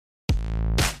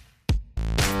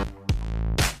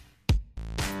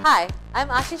Hi, I'm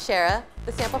Ashi Shera,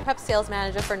 the Sample Prep Sales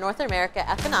Manager for North America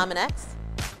at Phenomenex.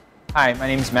 Hi, my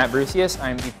name is Matt Brucius.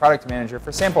 I'm the Product Manager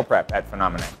for Sample Prep at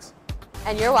Phenomenex.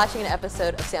 And you're watching an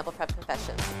episode of Sample Prep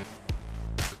Confessions.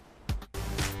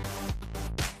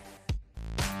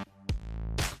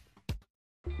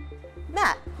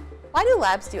 Matt, why do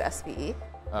labs do SPE?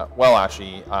 Well,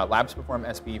 Ashi, labs perform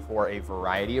SPE for a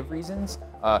variety of reasons.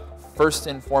 First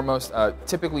and foremost,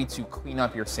 typically to clean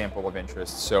up your sample of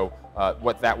interest. So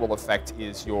what that will affect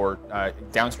is your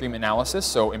downstream analysis,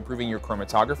 so improving your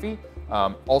chromatography.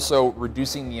 Also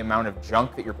reducing the amount of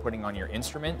junk that you're putting on your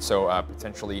instrument, so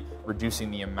potentially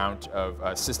reducing the amount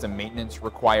of system maintenance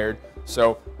required.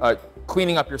 So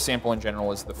cleaning up your sample in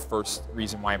general is the first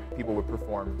reason why people would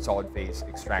perform solid phase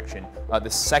extraction. The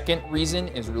second reason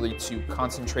is really to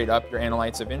concentrate up your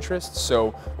analytes of interest.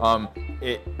 So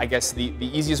I guess the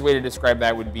easiest way to describe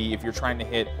that would be if you're trying to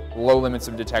hit low limits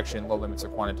of detection, low limits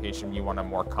of quantitation, you want a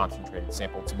more concentrated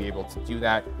sample to be able to do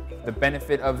that. The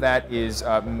benefit of that is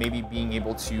maybe being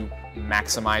able to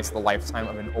maximize the lifetime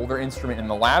of an older instrument in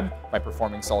the lab by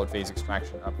performing solid phase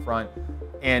extraction up front.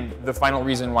 And the final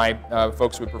reason why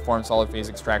folks would perform solid phase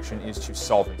extraction is to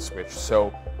solvent switch.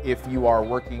 So if you are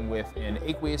working with an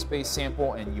aqueous-based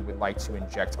sample and you would like to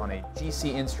inject on a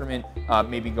GC instrument,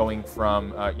 maybe going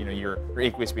from your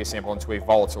aqueous-based sample into a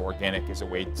volatile organic is a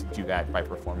way to do that by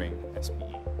performing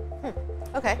SPE.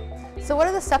 Okay, so what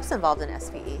are the steps involved in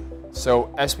SPE?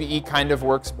 So SPE kind of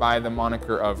works by the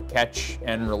moniker of catch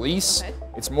and release. Okay.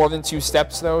 It's more than 2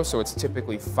 steps though, so it's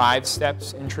typically 5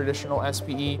 steps in traditional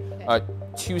SPE. Okay.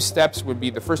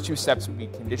 The first 2 steps would be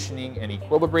conditioning and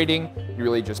equilibrating. You're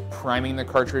really just priming the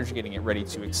cartridge, getting it ready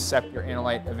to accept your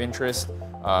analyte of interest,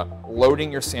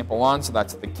 loading your sample on, so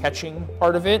that's the catching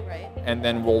part of it, right. And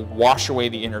then we'll wash away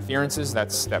the interferences,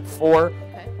 that's step 4. Okay.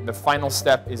 The final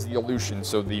step is the elution,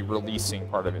 so the releasing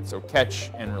part of it, so catch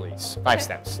and release. 5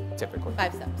 steps, typically.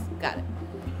 5 steps, got it.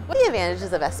 What are the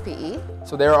advantages of SPE?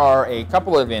 So there are a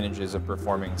couple of advantages of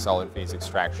performing solid phase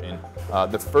extraction.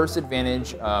 The first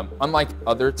advantage, unlike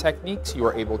other techniques, you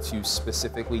are able to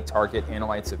specifically target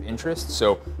analytes of interest.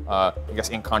 So I guess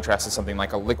in contrast to something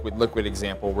like a liquid-liquid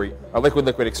example, where a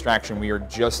liquid-liquid extraction, we are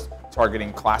just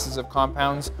targeting classes of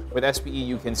compounds. With SPE,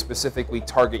 you can specifically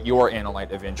target your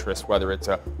analyte of interest, whether it's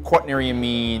a quaternary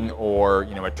amine or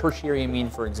a tertiary amine,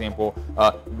 for example.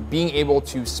 Being able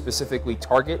to specifically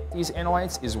target these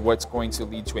analytes is what's going to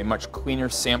lead to a much cleaner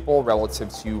sample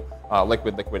relative to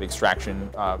liquid-liquid extraction,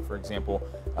 for example.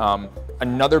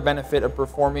 Another benefit of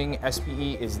performing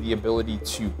SPE is the ability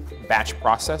to batch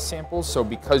process samples. So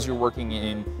because you're working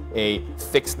in a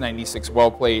fixed 96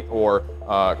 well plate or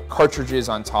cartridges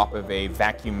on top of a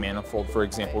vacuum manifold, for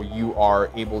example, you are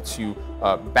able to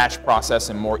batch process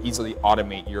and more easily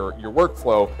automate your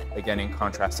workflow, again, in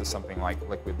contrast to something like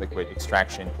liquid-liquid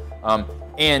extraction.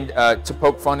 And to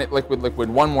poke fun at liquid-liquid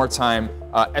one more time,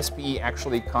 SPE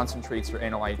actually concentrates your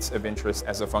analytes of interest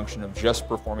as a function of just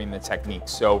performing the technique.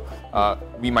 So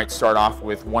we might start off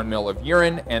with 1 ml of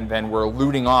urine, and then we're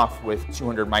eluting off with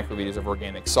 200 microliters of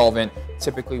organic solvent.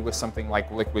 Typically with something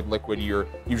like liquid-liquid, you're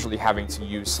usually having to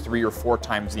use 3 or 4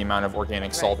 times the amount of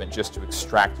organic solvent just to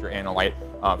extract your analyte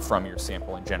from your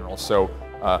sample in general. So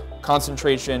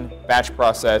concentration, batch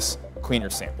process, cleaner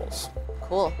samples.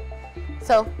 Cool.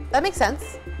 So that makes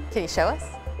sense. Can you show us?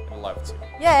 I'd love to.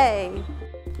 Yay!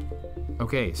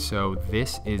 Okay, so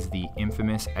this is the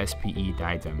infamous SPE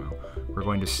dye demo. We're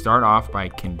going to start off by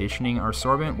conditioning our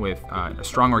sorbent with a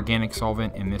strong organic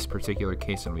solvent. In this particular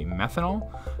case, it'll be methanol.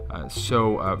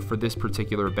 For this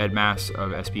particular bed mass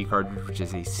of SPE cartridge, which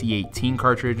is a C18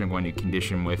 cartridge, I'm going to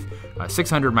condition with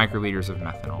 600 microliters of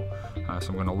methanol. So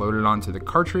I'm going to load it onto the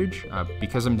cartridge.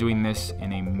 Because I'm doing this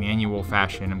in a manual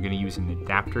fashion, I'm going to use an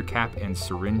adapter cap and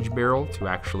syringe barrel to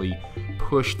actually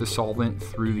push the solvent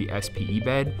through the SPE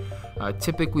bed.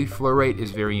 Typically, flow rate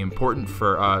is very important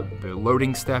for the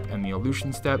loading step and the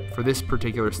elution step. For this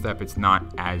particular step, it's not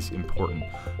as important.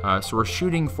 So we're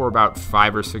shooting for about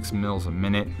 5 or 6 mils a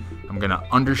minute. I'm gonna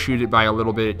undershoot it by a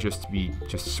little bit just to be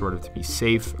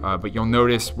safe. But you'll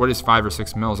notice, what is 5 or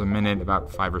 6 mils a minute?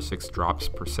 About 5 or 6 drops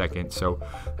per second. So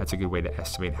that's a good way to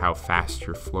estimate how fast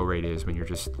your flow rate is when you're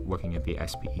just looking at the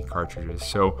SPE cartridges.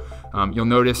 So you'll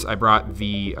notice I brought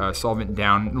the solvent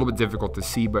down, a little bit difficult to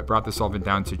see, but brought the solvent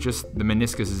down to just the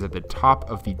meniscus is at the top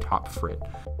of the top frit.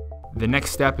 The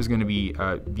next step is going to be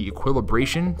the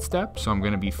equilibration step. So I'm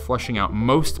going to be flushing out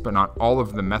most, but not all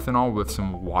of the methanol with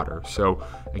some water. So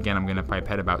again, I'm going to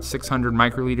pipette about 600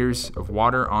 microliters of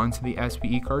water onto the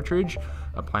SPE cartridge.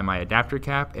 apply my adapter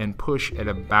cap, and push at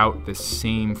about the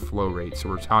same flow rate. So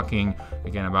we're talking,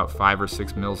 again, about 5 or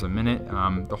 6 mils a minute.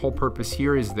 The whole purpose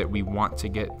here is that we want to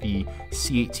get the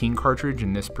C18 cartridge,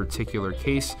 in this particular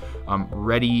case,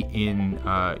 ready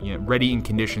in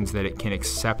conditions that it can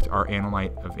accept our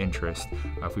analyte of interest.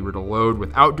 If we were to load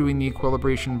without doing the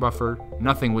equilibration buffer,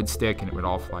 nothing would stick and it would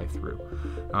all fly through.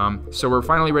 So we're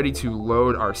finally ready to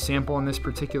load our sample. In this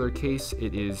particular case,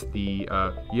 it is the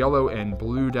yellow and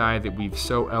blue dye that we've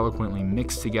so eloquently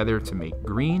mixed together to make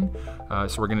green.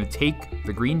 So we're going to take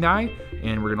the green dye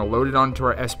and we're going to load it onto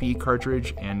our SPE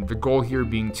cartridge, and the goal here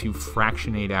being to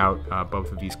fractionate out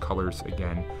both of these colors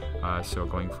again. So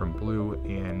going from blue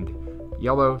and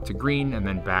yellow to green and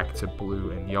then back to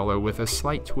blue and yellow with a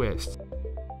slight twist.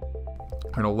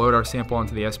 We're going to load our sample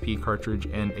onto the SPE cartridge,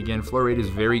 and again, flow rate is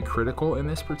very critical in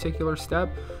this particular step,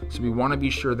 so we want to be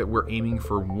sure that we're aiming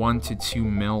for 1 to 2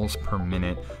 mils per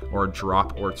minute, or a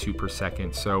drop or 2 per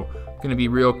second. So I'm going to be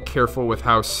real careful with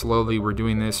how slowly we're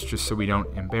doing this, just so we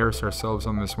don't embarrass ourselves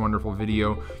on this wonderful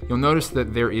video. You'll notice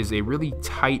that there is a really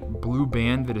tight blue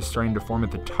band that is starting to form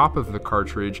at the top of the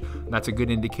cartridge. That's a good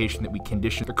indication that we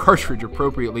conditioned the cartridge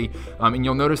appropriately, and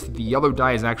you'll notice that the yellow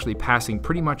dye is actually passing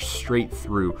pretty much straight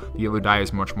through. The yellow dye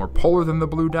is much more polar than the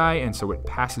blue dye, and so it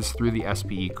passes through the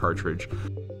SPE cartridge.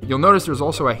 You'll notice there's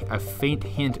also a faint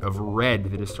hint of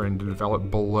red that is starting to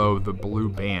develop below the blue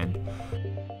band.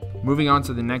 Moving on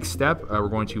to the next step, we're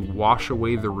going to wash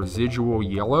away the residual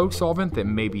yellow solvent that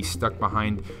may be stuck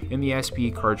behind in the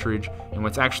SPE cartridge. And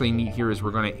what's actually neat here is we're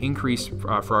going to increase,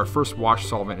 for our first wash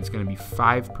solvent, it's going to be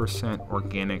 5%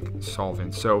 organic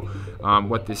solvent. So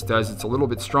what this does, it's a little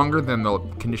bit stronger than the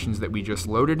conditions that we just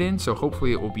loaded in. So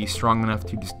hopefully it will be strong enough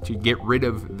to get rid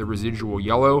of the residual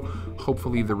yellow,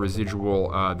 hopefully the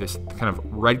residual, this kind of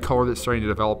red color that's starting to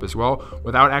develop as well,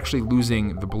 without actually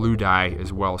losing the blue dye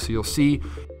as well. So you'll see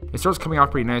it starts coming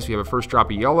off pretty nice. We have a first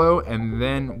drop of yellow, and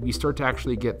then we start to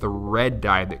actually get the red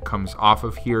dye that comes off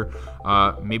of here.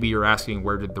 Maybe you're asking,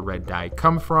 where did the red dye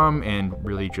come from? And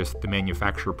really just the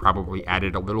manufacturer probably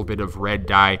added a little bit of red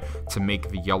dye to make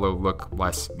the yellow look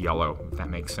less yellow, if that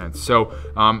makes sense. So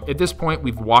at this point,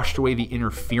 we've washed away the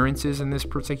interferences in this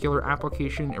particular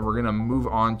application, and we're gonna move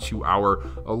on to our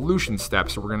elution step.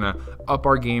 So we're gonna up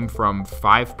our game from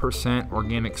 5%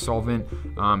 organic solvent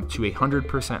to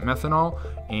 100% methanol,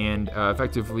 and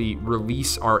effectively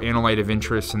release our analyte of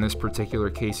interest. In this particular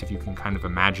case, if you can kind of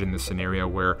imagine the scenario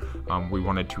where we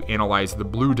wanted to analyze the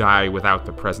blue dye without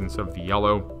the presence of the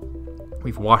yellow.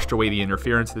 We've washed away the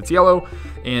interference that's yellow,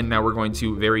 and now we're going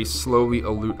to very slowly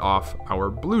elute off our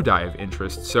blue dye of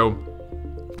interest. So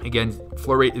again,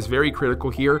 flow rate is very critical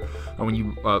here. When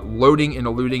you loading and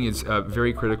eluting is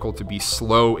very critical. To be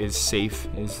slow is safe,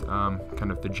 is kind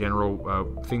of the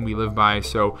general thing we live by.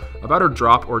 So about a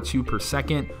drop or 2 per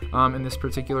second in this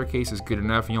particular case is good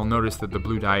enough. And you'll notice that the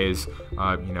blue dye is,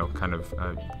 kind of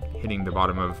hitting the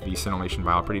bottom of the scintillation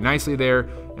vial pretty nicely there,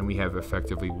 and we have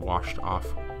effectively washed off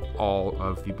all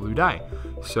of the blue dye.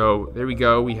 So there we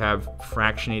go. We have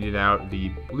fractionated out the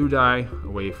blue dye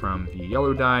away from the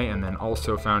yellow dye, and then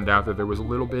also found out that there was a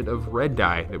little bit of red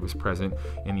dye that was present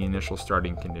in the initial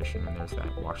starting condition, and there's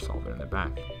that wash solvent in the back.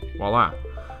 Voila.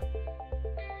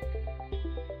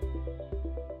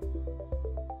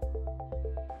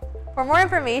 For more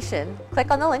information, click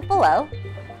on the link below.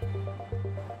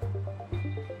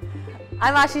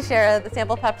 I'm Ashmeeta, the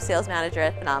Sample Prep Sales Manager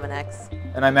at Phenomenex.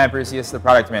 And I'm Matt, the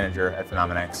Product Manager at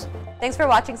Phenomenex. Thanks for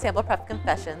watching Sample Prep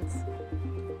Confessions.